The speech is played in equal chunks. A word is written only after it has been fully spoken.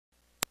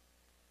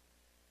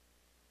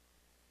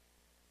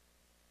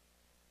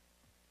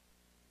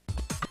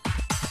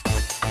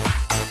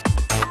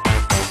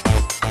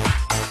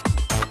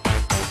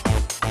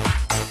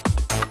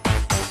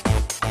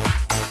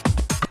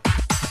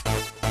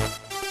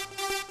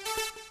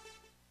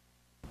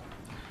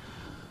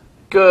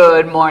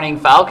Good morning,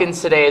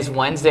 Falcons. Today is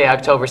Wednesday,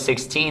 October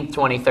 16th,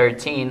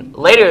 2013.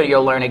 Later,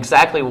 you'll learn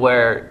exactly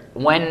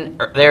when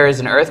there is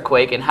an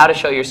earthquake and how to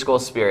show your school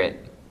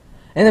spirit.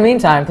 In the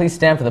meantime, please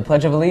stand for the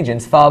Pledge of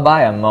Allegiance, followed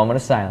by a moment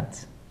of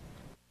silence.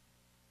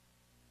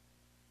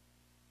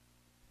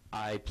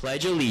 I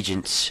pledge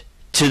allegiance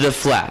to the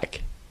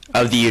flag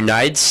of the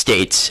United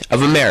States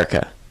of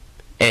America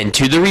and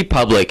to the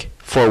republic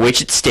for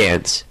which it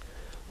stands,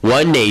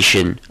 one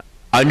nation,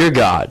 under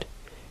God,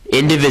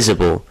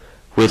 indivisible,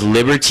 with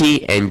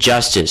liberty and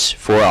justice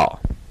for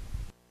all.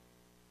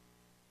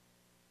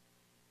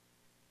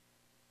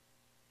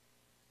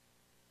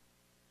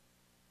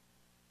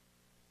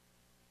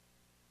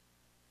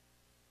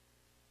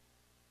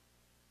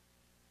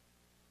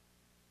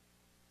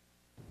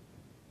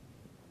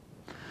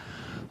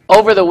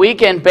 Over the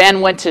weekend, Ben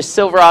went to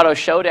Silverado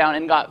Showdown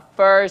and got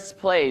first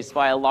place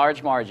by a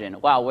large margin.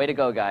 Wow, way to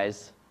go,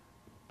 guys.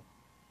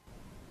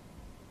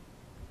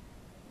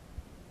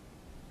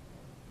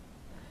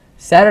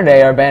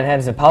 Saturday, our band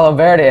heads to Palo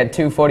Verde at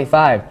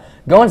 2:45.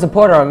 Go and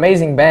support our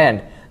amazing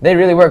band. They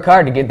really work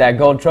hard to get that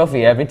gold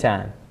trophy every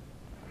time.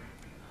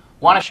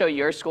 Want to show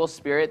your school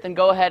spirit? Then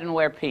go ahead and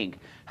wear pink.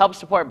 Help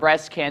support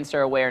breast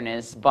cancer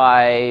awareness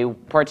by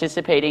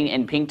participating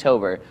in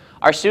Pinktober.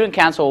 Our student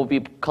council will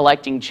be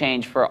collecting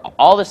change for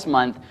all this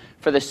month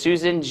for the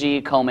Susan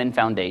G. Komen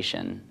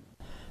Foundation.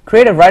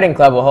 Creative Writing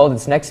Club will hold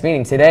its next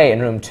meeting today in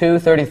room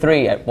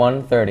 233 at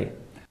 1:30.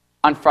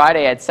 On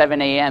Friday at 7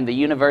 a.m., the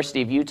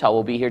University of Utah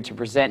will be here to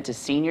present to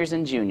seniors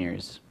and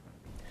juniors.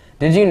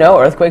 Did you know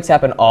earthquakes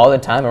happen all the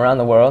time around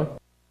the world?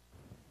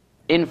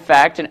 In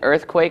fact, an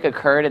earthquake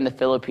occurred in the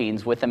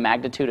Philippines with a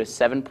magnitude of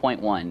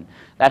 7.1.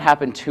 That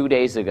happened 2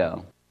 days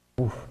ago.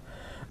 Oof.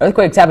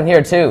 Earthquakes happen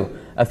here too.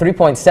 A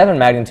 3.7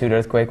 magnitude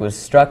earthquake was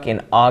struck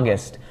in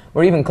August.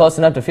 We're even close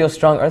enough to feel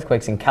strong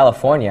earthquakes in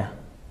California.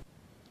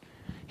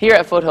 Here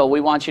at Foothill,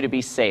 we want you to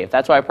be safe.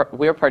 That's why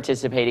we're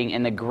participating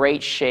in the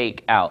Great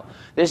Shake Out.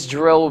 This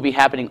drill will be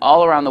happening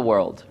all around the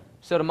world.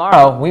 So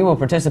tomorrow, we will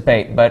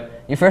participate,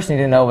 but you first need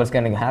to know what's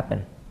going to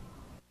happen.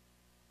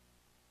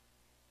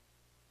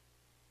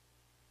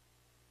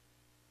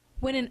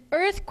 When an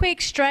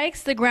earthquake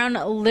strikes, the ground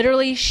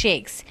literally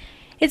shakes.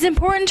 It's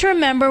important to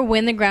remember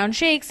when the ground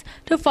shakes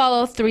to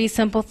follow 3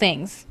 simple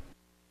things.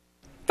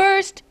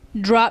 First,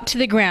 drop to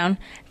the ground.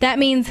 That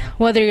means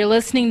whether you're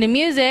listening to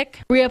music,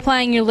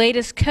 reapplying your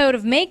latest coat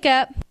of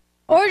makeup,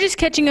 or just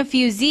catching a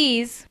few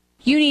Z's,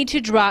 you need to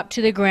drop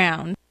to the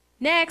ground.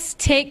 Next,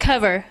 take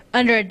cover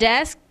under a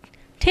desk,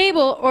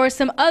 table, or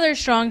some other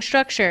strong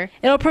structure.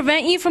 It'll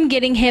prevent you from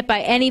getting hit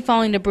by any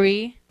falling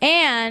debris.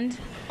 And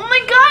oh my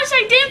gosh,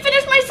 I didn't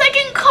finish my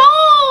second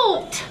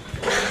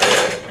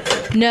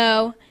coat!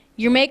 No,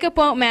 your makeup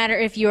won't matter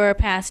if you are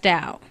passed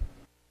out.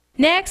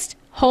 Next,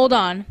 hold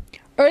on.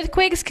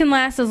 Earthquakes can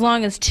last as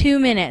long as 2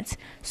 minutes,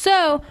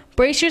 so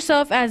brace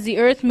yourself as the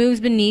earth moves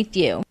beneath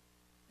you.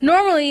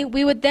 Normally,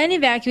 we would then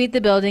evacuate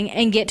the building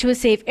and get to a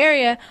safe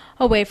area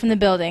away from the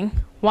building.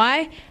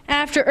 Why?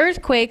 After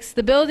earthquakes,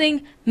 the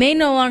building may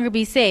no longer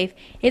be safe.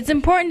 It's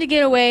important to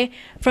get away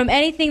from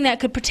anything that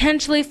could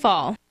potentially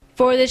fall.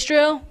 For this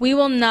drill, we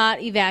will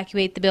not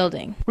evacuate the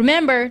building.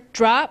 Remember,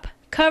 drop,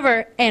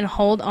 cover, and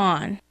hold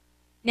on.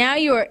 Now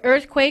you are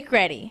earthquake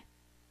ready.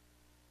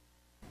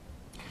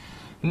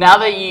 Now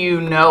that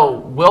you know,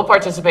 we'll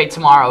participate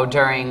tomorrow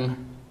during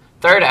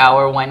third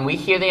hour when we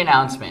hear the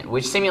announcement,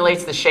 which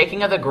simulates the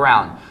shaking of the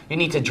ground. You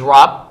need to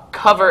drop,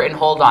 cover, and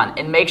hold on,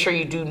 and make sure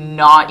you do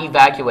not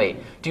evacuate.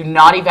 Do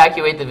not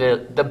evacuate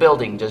the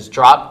building. Just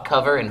drop,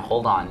 cover, and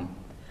hold on.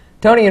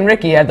 Tony and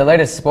Ricky have the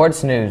latest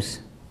sports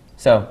news,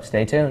 so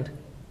stay tuned.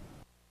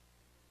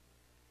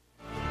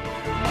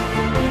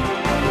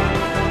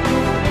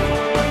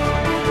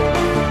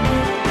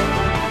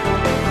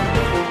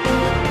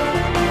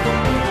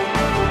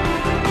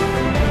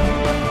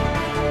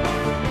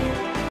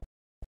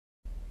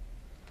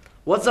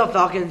 What's up,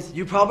 Falcons?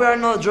 You probably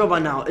already know the drill by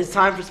now. It's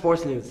time for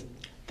sports news.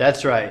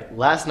 That's right.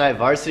 Last night,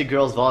 varsity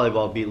girls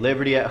volleyball beat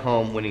Liberty at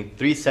home, winning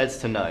 3 sets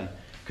to none.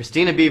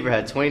 Christina Beaver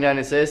had 29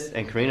 assists,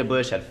 and Karina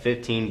Bush had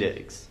 15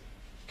 digs.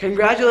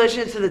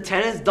 Congratulations to the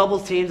tennis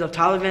doubles teams of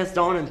Tyler Van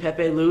Stone and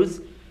Pepe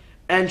Luz,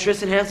 and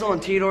Tristan Hansel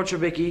and Theodore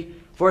Trebicki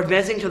for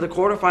advancing to the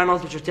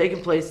quarterfinals, which are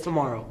taking place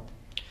tomorrow.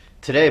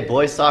 Today,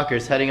 boys soccer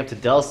is heading up to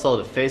Del Sol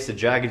to face the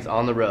Dragons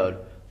on the road.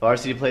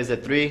 Varsity plays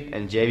at 3,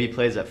 and JV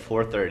plays at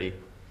 4:30.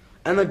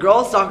 And the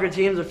girls soccer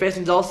teams are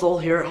facing Del Sol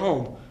here at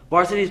home.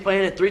 Varsity is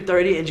playing at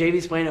 3:30 and JV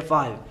is playing at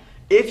 5.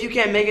 If you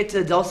can't make it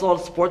to Del Sol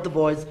to support the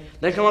boys,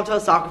 then come up to the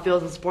soccer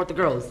fields and support the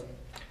girls.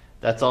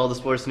 That's all the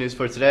sports news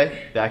for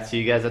today. Back to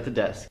you guys at the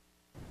desk.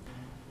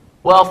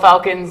 Well,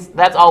 Falcons,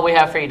 that's all we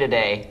have for you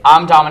today.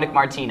 I'm Dominic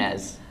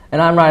Martinez.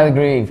 And I'm Riley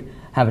Grieve.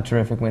 Have a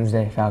terrific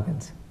Wednesday,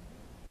 Falcons.